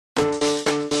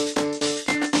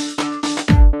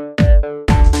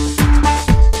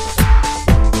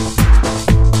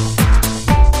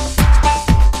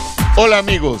Hola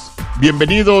amigos,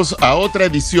 bienvenidos a otra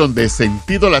edición de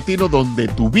Sentido Latino donde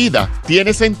tu vida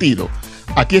tiene sentido.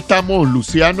 Aquí estamos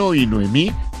Luciano y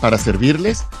Noemí para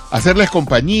servirles, hacerles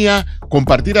compañía,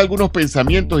 compartir algunos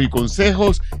pensamientos y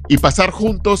consejos y pasar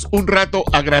juntos un rato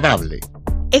agradable.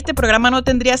 Este programa no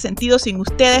tendría sentido sin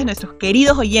ustedes, nuestros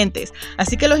queridos oyentes,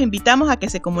 así que los invitamos a que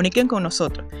se comuniquen con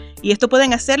nosotros. Y esto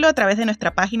pueden hacerlo a través de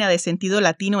nuestra página de Sentido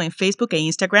Latino en Facebook e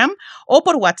Instagram o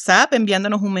por WhatsApp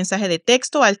enviándonos un mensaje de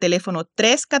texto al teléfono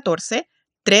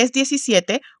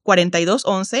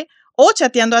 314-317-4211 o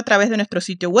chateando a través de nuestro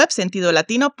sitio web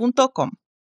sentidolatino.com.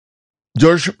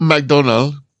 George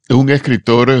MacDonald, un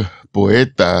escritor,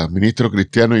 poeta, ministro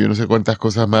cristiano y yo no sé cuántas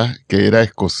cosas más, que era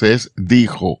escocés,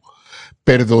 dijo: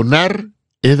 perdonar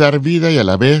es dar vida y a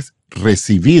la vez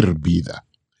recibir vida.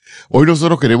 Hoy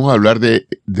nosotros queremos hablar de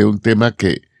un tema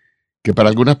que para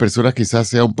algunas personas quizás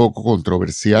sea un poco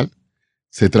controversial.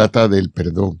 Se trata del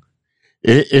perdón.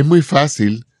 Es muy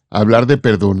fácil hablar de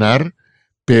perdonar,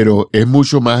 pero es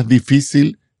mucho más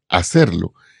difícil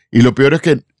hacerlo. Y lo peor es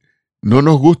que no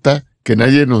nos gusta que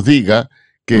nadie nos diga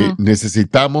que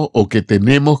necesitamos o que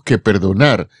tenemos que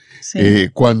perdonar. Sí.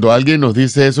 Cuando alguien nos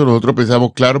dice eso, nosotros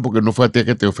pensamos, claro, porque no fue a ti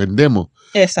que te ofendemos.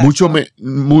 Exacto.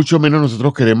 Mucho menos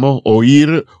nosotros queremos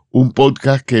oír un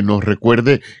podcast que nos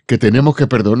recuerde que tenemos que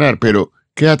perdonar, pero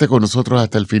quédate con nosotros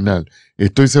hasta el final.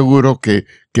 Estoy seguro que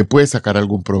puedes sacar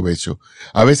algún provecho.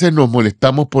 A veces nos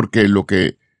molestamos porque lo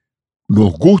que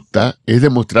nos gusta es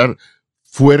demostrar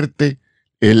fuerte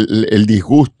el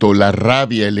disgusto, la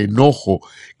rabia, el enojo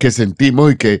que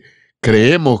sentimos y que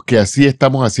creemos que así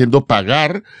estamos haciendo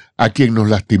pagar a quien nos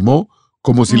lastimó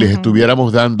como si les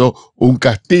estuviéramos dando un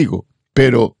castigo.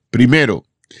 Pero, primero,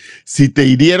 si te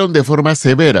hirieron de forma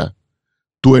severa,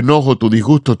 tu enojo, tu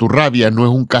disgusto, tu rabia no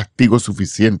es un castigo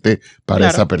suficiente para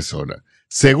esa persona.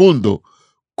 Segundo,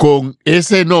 con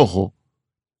ese enojo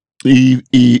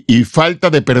y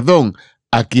falta de perdón,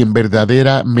 a quien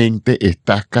verdaderamente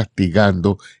estás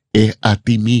castigando es a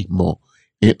ti mismo.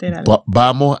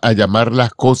 Vamos a llamar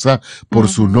las cosas por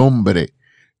su nombre.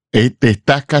 Te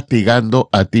estás castigando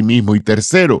a ti mismo. Y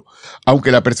tercero,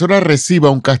 aunque la persona reciba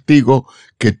un castigo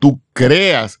que tú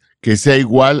creas que sea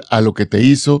igual a lo que te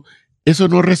hizo, eso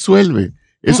no resuelve.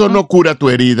 Eso no cura tu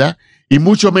herida y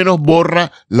mucho menos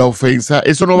borra la ofensa.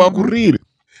 Eso no va a ocurrir.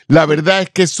 La verdad es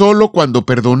que solo cuando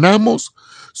perdonamos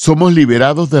somos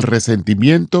liberados del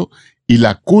resentimiento y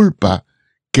la culpa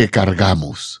que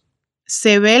cargamos.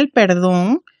 Se ve el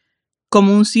perdón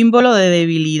como un símbolo de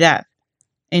debilidad.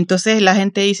 Entonces la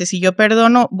gente dice, si yo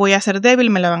perdono, voy a ser débil,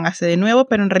 me la van a hacer de nuevo,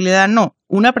 pero en realidad no.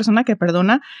 Una persona que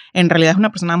perdona en realidad es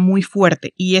una persona muy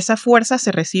fuerte y esa fuerza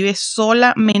se recibe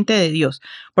solamente de Dios.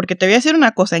 Porque te voy a decir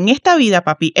una cosa, en esta vida,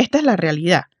 papi, esta es la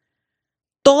realidad.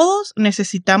 Todos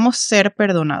necesitamos ser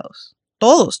perdonados.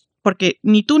 Todos. Porque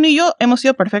ni tú ni yo hemos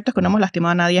sido perfectos, que no hemos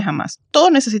lastimado a nadie jamás.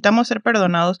 Todos necesitamos ser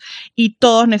perdonados y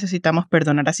todos necesitamos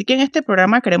perdonar. Así que en este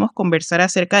programa queremos conversar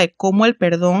acerca de cómo el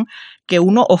perdón que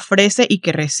uno ofrece y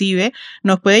que recibe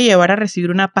nos puede llevar a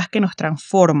recibir una paz que nos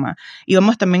transforma. Y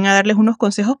vamos también a darles unos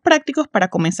consejos prácticos para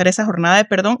comenzar esa jornada de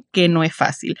perdón que no es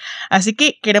fácil. Así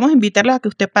que queremos invitarlos a que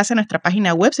usted pase a nuestra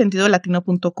página web,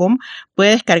 sentidolatino.com.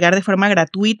 Puede descargar de forma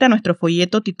gratuita nuestro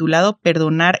folleto titulado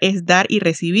Perdonar es dar y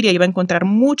recibir y ahí va a encontrar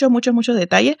muchos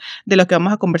detalles de lo que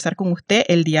vamos a conversar con usted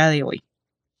el día de hoy.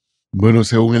 Bueno,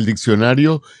 según el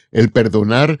diccionario, el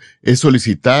perdonar es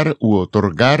solicitar u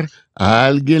otorgar a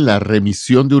alguien la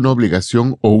remisión de una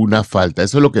obligación o una falta.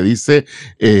 Eso es lo que dice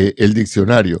el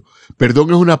diccionario. Perdón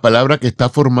es una palabra que está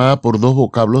formada por dos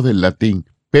vocablos del latín.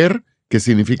 Per, que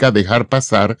significa dejar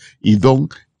pasar, y don,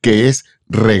 que es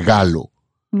regalo.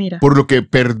 Mira. Por lo que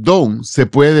perdón se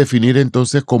puede definir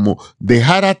entonces como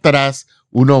dejar atrás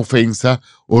una ofensa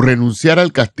o renunciar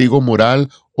al castigo moral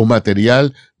o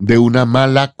material de una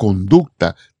mala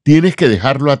conducta. Tienes que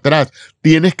dejarlo atrás,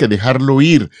 tienes que dejarlo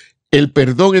ir. El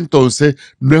perdón entonces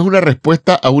no es una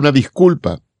respuesta a una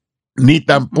disculpa, ni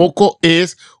tampoco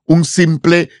es un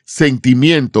simple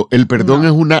sentimiento. El perdón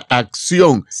es una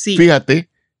acción. Sí. Fíjate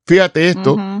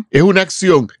esto, es una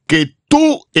acción que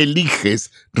tú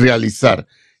eliges realizar.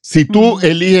 Si tú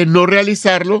eliges no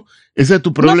realizarlo, ese es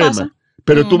tu problema. No,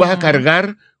 pero tú vas a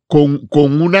cargar con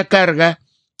una carga,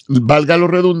 valga lo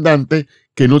redundante,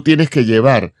 que no tienes que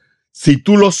llevar. Si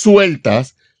tú lo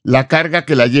sueltas, la carga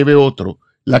que la lleve otro,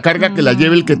 la carga que la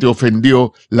lleve el que te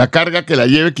ofendió, la carga que la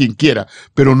lleve quien quiera,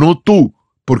 pero no tú,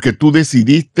 porque tú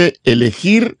decidiste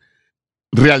elegir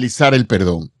realizar el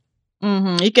perdón.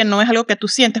 Y que no es algo que tú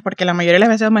sientes, porque la mayoría de las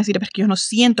veces vamos a decir, pero es que yo no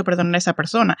siento perdonar a esa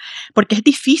persona, porque es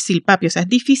difícil, papi, o sea, es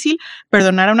difícil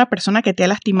perdonar a una persona que te ha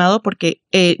lastimado porque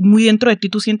muy dentro de ti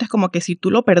tú sientes como que si tú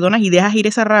lo perdonas y dejas ir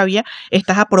esa rabia,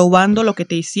 estás aprobando lo que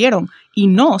te hicieron, y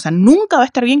no, o sea, nunca va a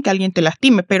estar bien que alguien te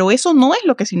lastime, pero eso no es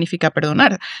lo que significa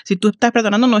perdonar. Si tú estás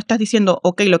perdonando, no estás diciendo,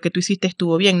 ok, lo que tú hiciste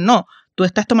estuvo bien, no. Tú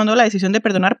estás tomando la decisión de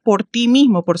perdonar por ti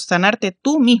mismo, por sanarte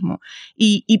tú mismo.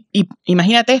 Y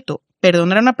imagínate esto,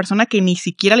 perdonar a una persona que ni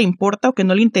siquiera le importa o que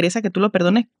no le interesa que tú lo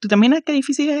perdones. ¿Tú también sabes qué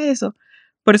difícil es eso?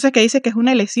 Por eso es que dice que es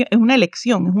una elección, es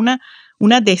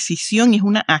una decisión y es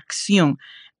una acción.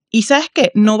 Y ¿sabes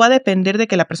qué? No va a depender de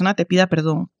que la persona te pida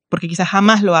perdón, porque quizás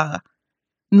jamás lo haga.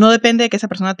 No depende de que esa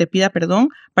persona te pida perdón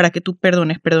para que tú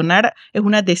perdones. Perdonar es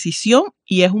una decisión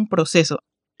y es un proceso.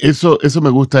 Eso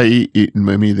me gusta ahí, y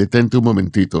Noemí, detente un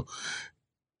momentito.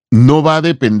 No va a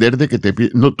depender de que te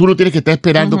pidan. No, tú no tienes que estar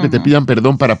esperando que te pidan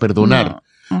perdón para perdonar.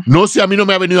 No, si a mí no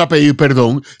me ha venido a pedir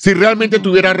perdón. Si realmente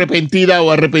estuviera arrepentida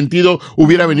o arrepentido,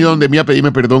 hubiera venido donde mí a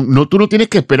pedirme perdón. No, tú no tienes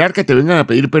que esperar que te vengan a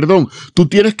pedir perdón. Tú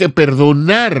tienes que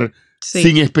perdonar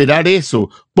sin esperar eso.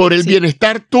 Por el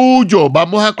bienestar tuyo.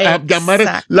 Vamos a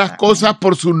llamar las cosas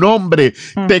por su nombre.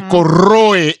 Te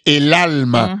corroe el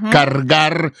alma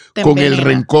cargar con el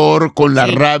rencor, con la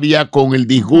rabia, con el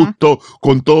disgusto,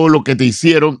 con todo lo que te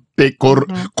hicieron.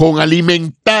 Con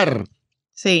alimentar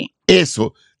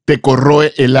eso te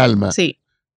corroe el alma.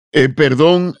 El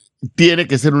perdón tiene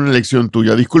que ser una elección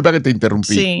tuya. Disculpa que te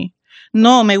interrumpí. Sí.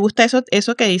 No, me gusta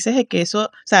eso que dices de que eso,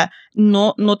 o sea,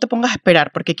 no te pongas a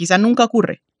esperar, porque quizá nunca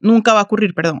va a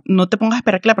ocurrir, perdón. No te pongas a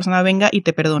esperar que la persona venga y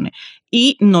te perdone.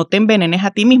 Y no te envenenes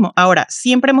a ti mismo. Ahora,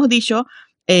 siempre hemos dicho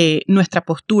nuestra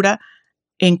postura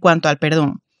en cuanto al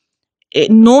perdón.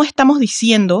 No estamos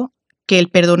diciendo que el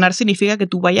perdonar significa que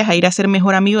tú vayas a ir a ser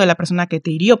mejor amigo de la persona que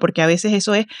te hirió, porque a veces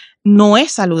eso no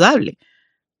es saludable.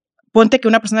 Ponte que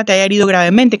una persona te haya herido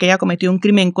gravemente, que haya cometido un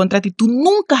crimen en contra de ti, tú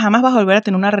nunca jamás vas a volver a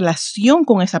tener una relación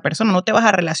con esa persona, no te vas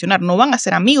a relacionar, no van a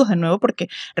ser amigos de nuevo porque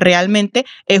realmente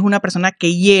es una persona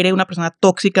que hiere, una persona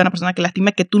tóxica, una persona que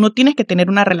lastima, que tú no tienes que tener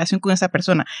una relación con esa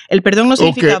persona. El perdón no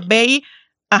significa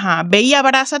ve y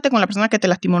abrázate con la persona que te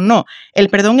lastimó, no. El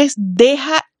perdón es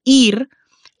deja ir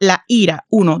la ira,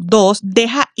 1, 2,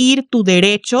 deja ir tu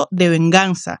derecho de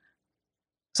venganza.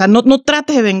 O sea, no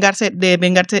trates de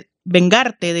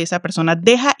vengarte de esa persona.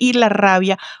 Deja ir la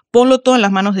rabia, ponlo todo en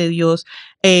las manos de Dios,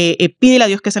 pídele a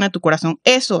Dios que sane tu corazón.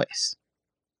 Eso es.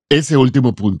 Ese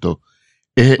último punto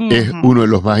es uno de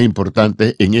los más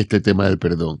importantes en este tema del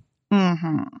perdón.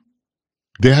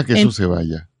 Deja que eso se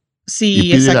vaya. Sí,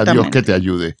 y pídele a Dios que te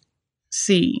ayude.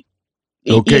 Sí.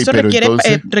 Y eso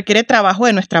requiere trabajo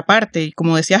de nuestra parte. Y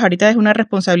como decías ahorita, es una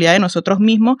responsabilidad de nosotros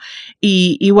mismos.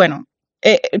 Y bueno,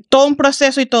 todo un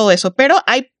proceso y todo eso. Pero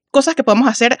hay cosas que podemos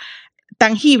hacer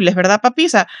tangibles, ¿verdad, papi? O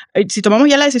sea, si tomamos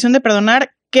ya la decisión de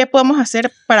perdonar, ¿qué podemos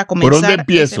hacer para comenzar? ¿Por dónde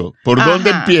empiezo?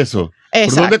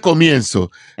 ¿Por dónde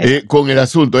comienzo con el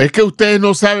asunto? Es que ustedes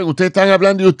no saben, ustedes están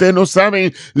hablando y ustedes no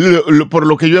saben por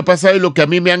lo que yo he pasado y lo que a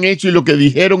mí me han hecho y lo que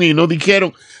dijeron y no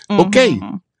dijeron. Ok,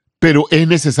 pero es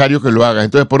necesario que lo hagas.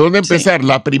 Entonces, ¿por dónde empezar?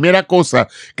 La primera cosa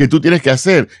que tú tienes que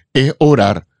hacer es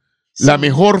orar. La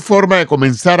mejor forma de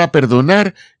comenzar a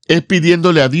perdonar es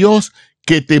pidiéndole a Dios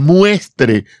que te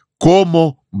muestre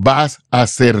cómo vas a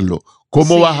hacerlo,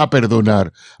 cómo vas a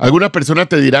perdonar. Algunas personas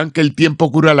te dirán que el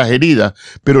tiempo cura las heridas,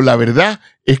 pero la verdad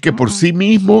es que por sí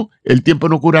mismo el tiempo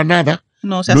no cura nada.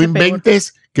 No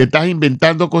inventes que estás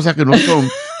inventando cosas que no son.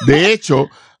 De hecho,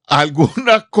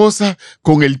 algunas cosas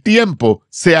con el tiempo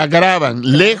se agravan,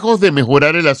 lejos de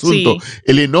mejorar el asunto.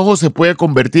 El enojo se puede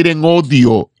convertir en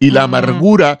odio y la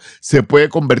amargura se puede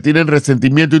convertir en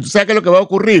resentimiento. ¿Y tú sabes qué es lo que va a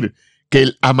ocurrir? Que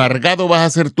el amargado vas a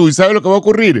ser tú. ¿Y sabes lo que va a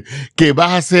ocurrir? Que vas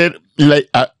a hacer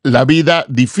la vida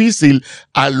difícil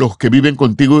a los que viven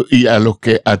contigo y a los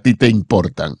que a ti te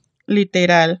importan.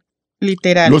 Literal.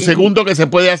 Lo segundo que se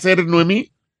puede hacer,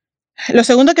 Noemí. Lo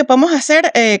segundo que podemos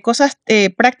hacer, cosas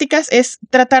prácticas, es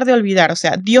tratar de olvidar. O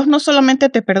sea, Dios no solamente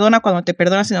te perdona cuando te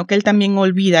perdona, sino que Él también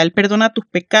olvida. Él perdona tus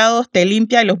pecados, te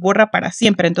limpia y los borra para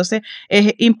siempre. Entonces,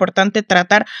 es importante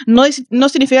tratar. No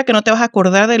significa que no te vas a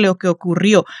acordar de lo que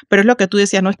ocurrió, pero es lo que tú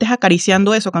decías, no estés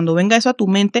acariciando eso. Cuando venga eso a tu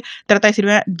mente, trata de decir,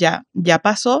 ya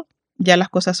pasó, ya las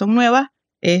cosas son nuevas,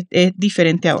 es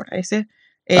diferente ahora.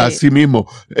 Así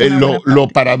mismo, lo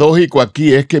paradójico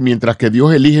aquí es que mientras que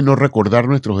Dios elige no recordar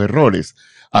nuestros errores,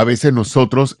 a veces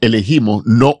nosotros elegimos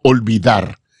no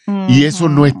olvidar. Y eso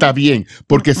no está bien,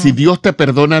 porque si Dios te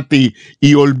perdona a ti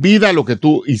y olvida lo que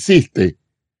tú hiciste,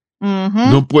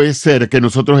 no puede ser que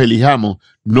nosotros elijamos,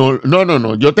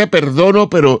 no, yo te perdono,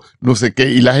 pero no sé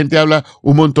qué, y la gente habla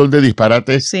un montón de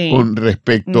disparates con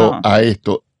respecto a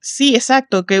esto. Sí,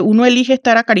 exacto, que uno elige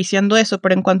estar acariciando eso,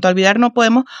 pero en cuanto a olvidar no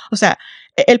podemos, o sea,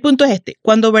 el punto es este,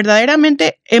 cuando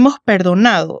verdaderamente hemos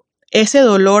perdonado, ese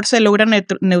dolor se logra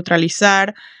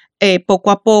neutralizar poco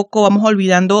a poco, vamos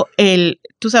olvidando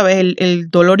tú sabes, el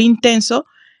dolor intenso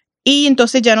y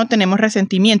entonces ya no tenemos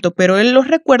resentimiento, pero los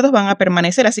recuerdos van a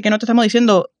permanecer, así que no te estamos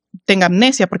diciendo tenga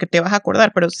amnesia porque te vas a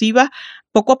acordar, pero sí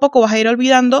poco a poco vas a ir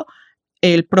olvidando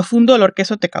el profundo dolor que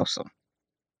eso te causó.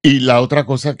 Y la otra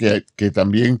cosa que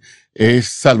también es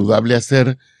saludable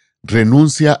hacer,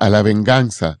 renuncia a la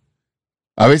venganza.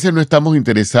 A veces no estamos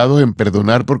interesados en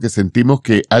perdonar porque sentimos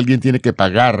que alguien tiene que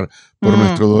pagar por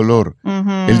nuestro dolor.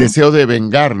 El deseo de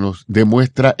vengarnos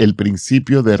demuestra el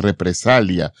principio de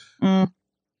represalia,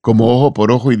 como ojo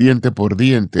por ojo y diente por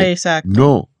diente. Exacto.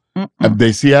 No.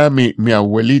 Decía mi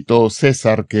abuelito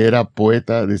César, que era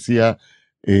poeta, decía,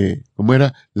 ¿cómo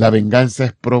era? La venganza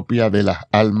es propia de las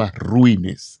almas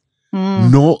ruines.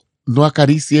 No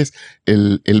acaricies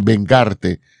el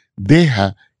vengarte.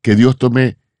 Deja que Dios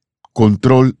tome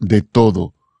control de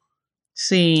todo.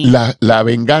 Sí. La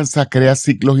venganza crea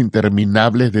ciclos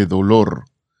interminables de dolor.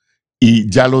 Y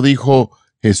ya lo dijo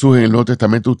Jesús en el Nuevo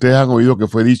Testamento. Ustedes han oído que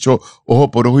fue dicho ojo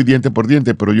por ojo y diente por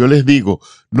diente, pero yo les digo,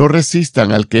 no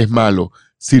resistan al que es malo,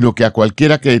 sino que a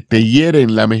cualquiera que te hiere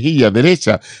en la mejilla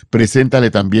derecha, preséntale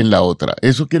también la otra.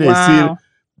 Eso quiere decir,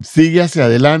 sigue hacia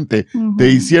adelante. Te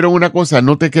hicieron una cosa,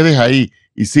 no te quedes ahí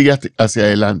y sigue hacia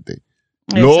adelante.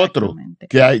 Lo otro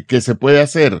que se puede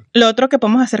hacer. Lo otro que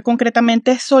podemos hacer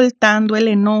concretamente es soltando el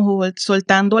enojo,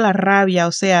 soltando la rabia,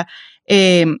 o sea,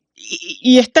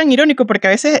 y es tan irónico porque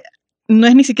a veces no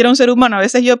es ni siquiera un ser humano, a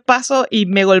veces yo paso y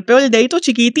me golpeo el dedito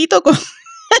chiquitito con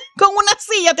una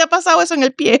silla, ¿te ha pasado eso en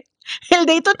el pie? El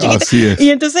dedito chiquito. Así es.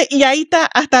 Y ahí está,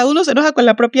 hasta uno se enoja con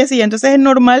la propia silla, entonces es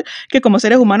normal que como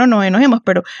seres humanos nos enojemos,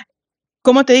 pero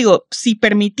como te digo, si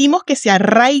permitimos que se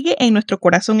arraigue en nuestro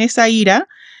corazón esa ira,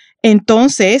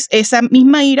 entonces esa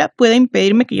misma ira puede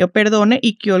impedirme que yo perdone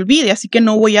y que olvide, así que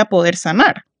no voy a poder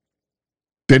sanar.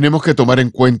 Tenemos que tomar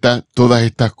en cuenta todas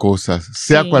estas cosas.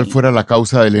 Sea cual fuera la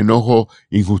causa del enojo,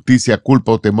 injusticia,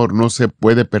 culpa o temor, no se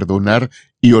puede perdonar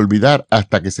y olvidar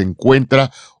hasta que se encuentra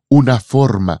una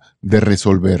forma de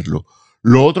resolverlo.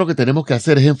 Lo otro que tenemos que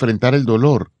hacer es enfrentar el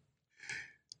dolor.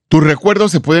 Tus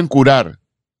recuerdos se pueden curar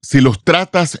si los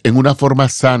tratas en una forma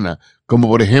sana, como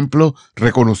por ejemplo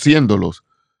reconociéndolos,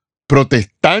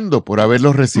 protestando por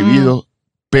haberlos recibido,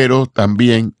 pero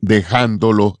también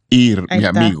dejándolos ir, mi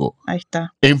amigo. Ahí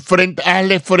está.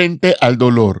 Hazle frente al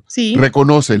dolor. Sí.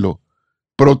 Reconócelo.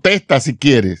 Protesta si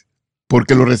quieres,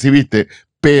 porque lo recibiste,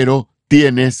 pero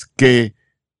tienes que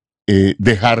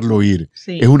dejarlo ir.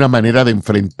 Sí. Es una manera de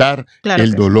enfrentar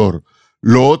el dolor. Sí.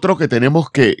 Lo otro que tenemos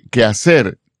que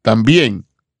hacer también,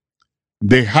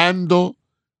 dejando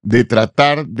de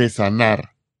tratar de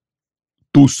sanar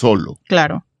tú solo.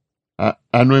 Claro.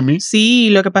 ¿A Noemí? Sí,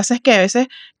 lo que pasa es que a veces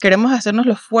queremos hacernos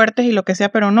los fuertes y lo que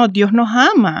sea, pero no, Dios nos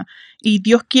ama y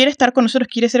Dios quiere estar con nosotros,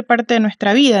 quiere ser parte de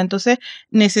nuestra vida, entonces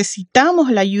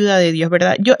necesitamos la ayuda de Dios,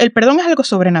 ¿verdad? El perdón es algo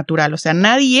sobrenatural, o sea,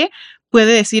 nadie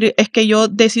puede decir, es que yo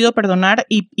decido perdonar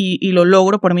y lo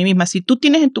logro por mí misma. Si tú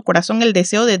tienes en tu corazón el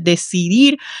deseo de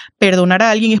decidir perdonar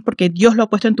a alguien, es porque Dios lo ha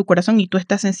puesto en tu corazón y tú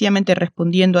estás sencillamente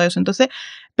respondiendo a eso. Entonces,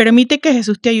 permite que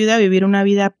Jesús te ayude a vivir una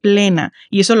vida plena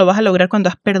y eso lo vas a lograr cuando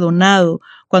has perdonado,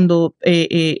 cuando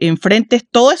enfrentes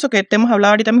todo eso que te hemos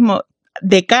hablado ahorita mismo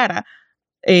de cara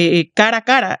a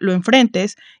cara, lo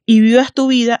enfrentes y vivas tu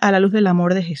vida a la luz del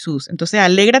amor de Jesús. Entonces,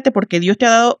 alégrate porque Dios te ha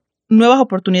dado nuevas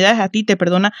oportunidades a ti, te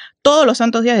perdona todos los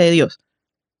santos días de Dios.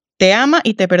 Te ama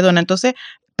y te perdona. Entonces,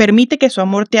 permite que su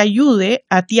amor te ayude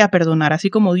a ti a perdonar, así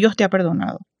como Dios te ha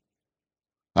perdonado.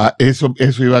 Eso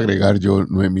iba a agregar yo,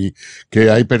 Noemí,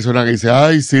 que hay personas que dicen,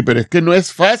 ay, sí, pero es que no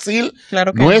es fácil.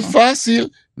 Claro que no es fácil.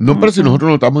 No, pero si nosotros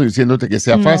no estamos diciéndote que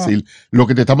sea fácil, lo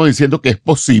que te estamos diciendo que es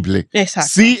posible.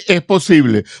 Exacto. Sí es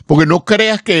posible, porque no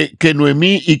creas que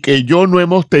Noemí y que yo no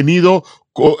hemos tenido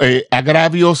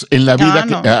agravios en la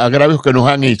vida, agravios que nos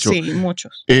han hecho. Sí,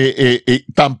 muchos.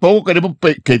 Tampoco queremos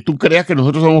que tú creas que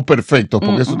nosotros somos perfectos,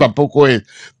 porque eso tampoco es.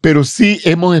 Pero sí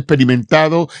hemos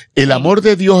experimentado el amor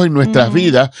de Dios en nuestras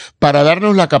vidas para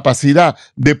darnos la capacidad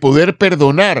de poder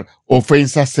perdonar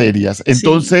ofensas serias.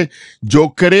 Entonces,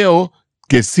 yo creo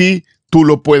que sí, tú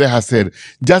lo puedes hacer.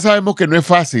 Ya sabemos que no es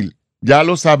fácil, ya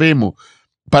lo sabemos.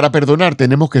 Para perdonar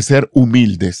tenemos que ser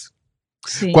humildes.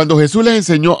 Sí. Cuando Jesús les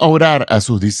enseñó a orar a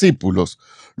sus discípulos,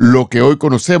 lo que hoy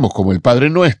conocemos como el Padre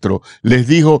Nuestro, les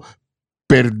dijo,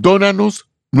 perdónanos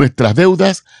nuestras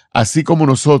deudas, así como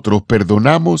nosotros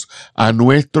perdonamos a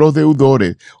nuestros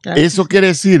deudores. Claro. Eso quiere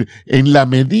decir, en la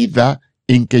medida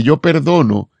en que yo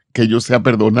perdono, que yo sea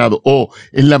perdonado, o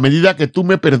en la medida que tú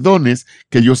me perdones,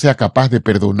 que yo sea capaz de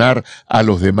perdonar a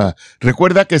los demás.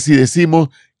 Recuerda que si decimos,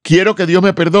 quiero que Dios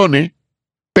me perdone,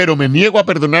 pero me niego a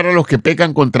perdonar a los que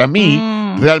pecan contra mí,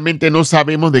 realmente no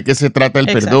sabemos de qué se trata el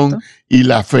perdón y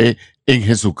la fe en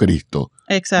Jesucristo.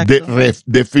 Exacto.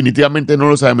 Definitivamente no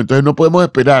lo sabemos. Entonces no podemos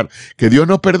esperar que Dios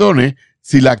nos perdone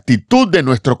si la actitud de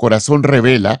nuestro corazón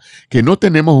revela que no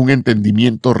tenemos un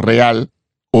entendimiento real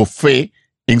o fe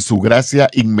en su gracia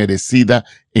inmerecida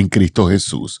en Cristo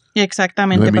Jesús.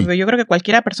 Exactamente, porque yo creo que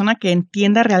cualquier persona que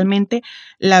entienda realmente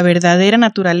la verdadera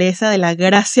naturaleza de la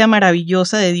gracia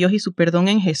maravillosa de Dios y su perdón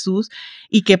en Jesús,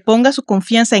 y que ponga su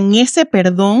confianza en ese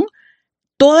perdón,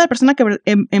 toda persona que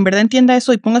en verdad entienda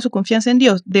eso y ponga su confianza en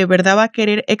Dios, de verdad va a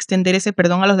querer extender ese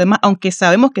perdón a los demás, aunque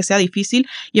sabemos que sea difícil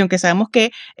y aunque sabemos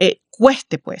que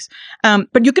cueste, pues.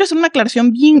 Pero yo quiero hacer una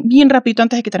aclaración bien rapidito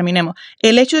antes de que terminemos.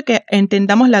 El hecho de que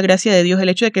entendamos la gracia de Dios, el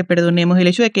hecho de que perdonemos, el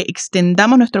hecho de que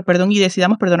extendamos nuestro perdón y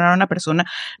decidamos perdonar a una persona,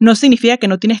 no significa que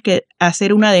no tienes que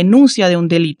hacer una denuncia de un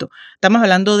delito. Estamos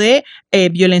hablando de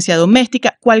violencia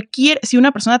doméstica, si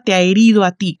una persona te ha herido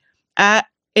a ti, ha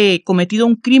cometido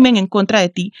un crimen en contra de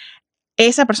ti,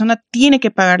 esa persona tiene que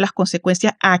pagar las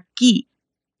consecuencias aquí.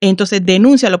 Entonces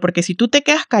denúncialo, porque si tú te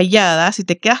quedas callada, si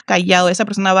te quedas callado, esa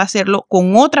persona va a hacerlo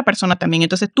con otra persona también.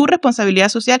 Entonces tu responsabilidad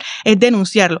social es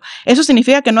denunciarlo. ¿Eso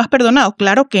significa que no has perdonado?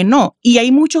 Claro que no. Y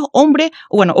hay muchos hombres,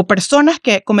 o personas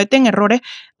que cometen errores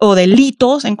o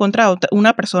delitos en contra de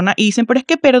una persona y dicen, pero es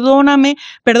que perdóname.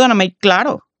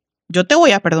 Claro, yo te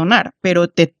voy a perdonar, pero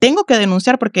te tengo que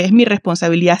denunciar porque es mi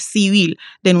responsabilidad civil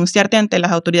denunciarte ante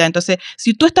las autoridades. Entonces,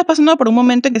 si tú estás pasando por un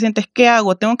momento en que sientes, ¿qué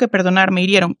hago? Tengo que perdonar, me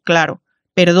hirieron. Claro,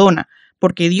 perdona,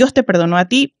 porque Dios te perdonó a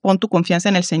ti, pon tu confianza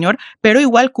en el Señor, pero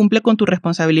igual cumple con tu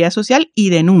responsabilidad social y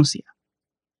denuncia.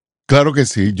 Claro que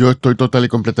sí, yo estoy total y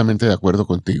completamente de acuerdo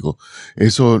contigo.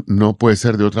 Eso no puede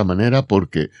ser de otra manera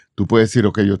porque tú puedes decir,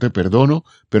 ok, yo te perdono,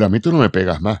 pero a mí tú no me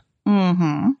pegas más.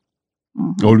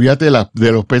 Olvídate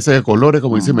de los peces de colores,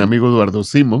 como dice mi amigo Eduardo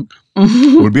Simón.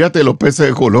 Olvídate de los peces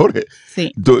de colores.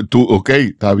 Sí. Tú, ok,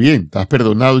 está bien, estás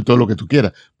perdonado y todo lo que tú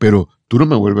quieras, pero tú no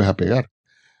me vuelves a pegar.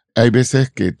 Hay veces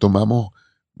que tomamos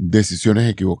decisiones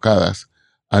equivocadas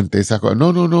ante esa cosa.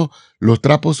 No, los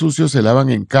trapos sucios se lavan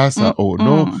en casa, o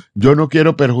no, yo no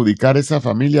quiero perjudicar a esa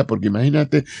familia, porque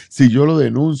imagínate, si yo lo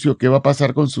denuncio, ¿qué va a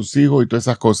pasar con sus hijos y todas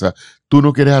esas cosas? Tú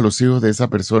no quieres a los hijos de esa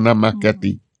persona más que a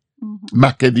ti.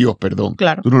 Más que Dios, perdón.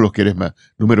 Claro. Tú no los quieres más.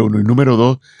 Número uno. Y número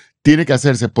dos, tiene que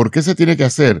hacerse. ¿Por qué se tiene que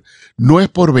hacer? No es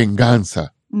por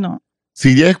venganza. No.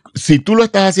 Si tú lo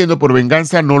estás haciendo por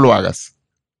venganza, no lo hagas.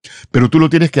 Pero tú lo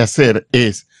tienes que hacer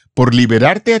es por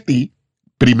liberarte a ti,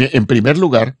 en primer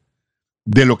lugar,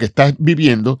 de lo que estás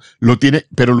viviendo,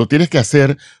 pero lo tienes que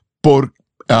hacer por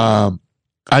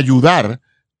ayudar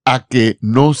a que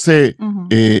no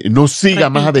siga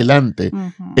más adelante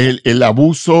el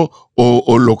abuso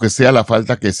o lo que sea la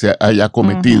falta que se haya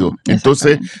cometido.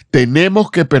 Entonces, tenemos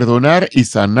que perdonar y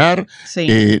sanar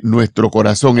nuestro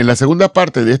corazón. En la segunda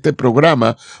parte de este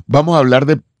programa vamos a hablar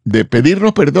de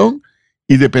pedirnos perdón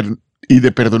y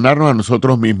de perdonarnos a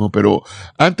nosotros mismos. Pero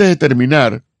antes de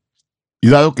terminar, y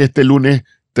dado que este lunes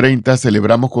 30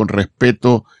 celebramos con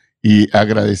respeto y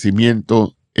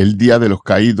agradecimiento el Día de los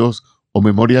Caídos o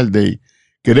Memorial Day,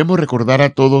 queremos recordar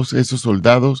a todos esos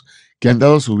soldados que han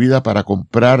dado su vida para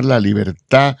comprar la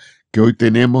libertad que hoy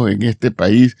tenemos en este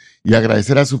país y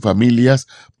agradecer a sus familias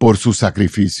por su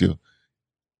sacrificio.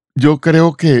 Yo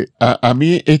creo que a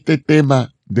mí este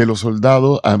tema de los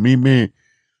soldados a mí me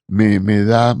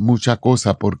da mucha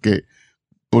cosa porque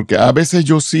a veces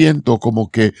yo siento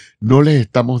como que no les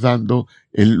estamos dando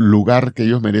el lugar que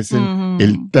ellos merecen,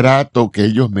 el trato que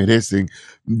ellos merecen.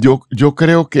 Yo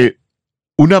creo que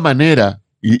una manera,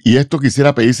 y esto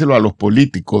quisiera pedírselo a los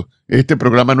políticos, este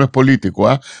programa no es político,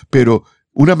 pero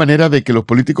una manera de que los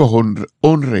políticos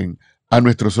honren a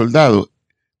nuestros soldados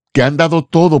que han dado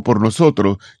todo por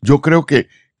nosotros, yo creo que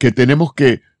tenemos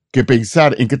que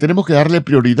pensar en que tenemos que darle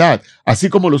prioridad, así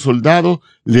como los soldados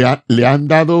le han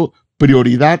dado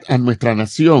prioridad a nuestra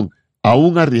nación,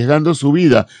 aún arriesgando su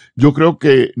vida. Yo creo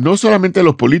que no solamente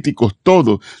los políticos,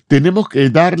 todos, tenemos que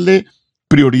darle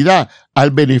prioridad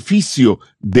al beneficio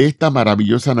de esta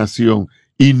maravillosa nación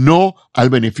y no al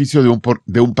beneficio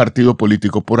de un partido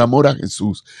político, por amor a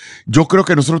Jesús. Yo creo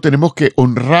que nosotros tenemos que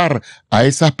honrar a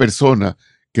esas personas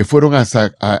que fueron a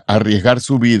arriesgar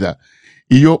su vida.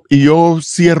 Y yo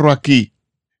cierro aquí.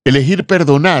 Elegir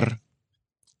perdonar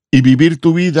y vivir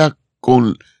tu vida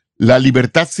con la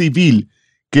libertad civil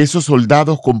que esos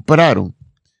soldados compraron.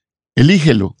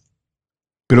 Elígelo.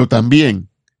 Pero también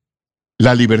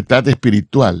la libertad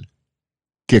espiritual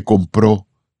que compró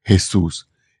Jesús.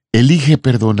 Elige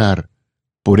perdonar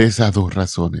por esas dos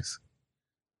razones.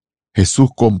 Jesús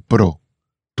compró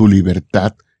tu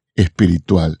libertad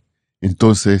espiritual.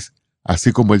 Entonces,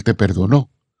 así como Él te perdonó,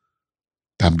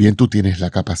 también tú tienes la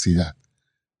capacidad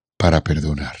para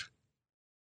perdonar.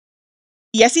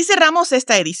 Y así cerramos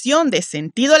esta edición de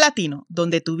Sentido Latino,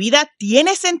 donde tu vida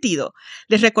tiene sentido.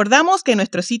 Les recordamos que en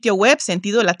nuestro sitio web,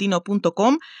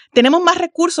 sentidolatino.com, tenemos más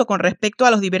recursos con respecto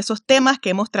a los diversos temas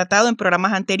que hemos tratado en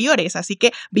programas anteriores, así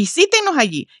que visítenos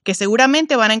allí, que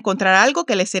seguramente van a encontrar algo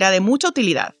que les será de mucha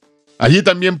utilidad. Allí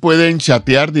también pueden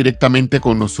chatear directamente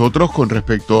con nosotros con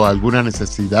respecto a alguna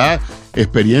necesidad,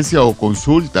 experiencia o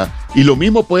consulta. Y lo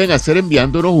mismo pueden hacer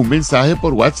enviándonos un mensaje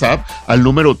por WhatsApp al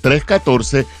número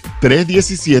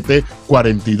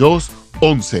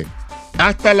 314-317-4211.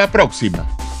 Hasta la próxima.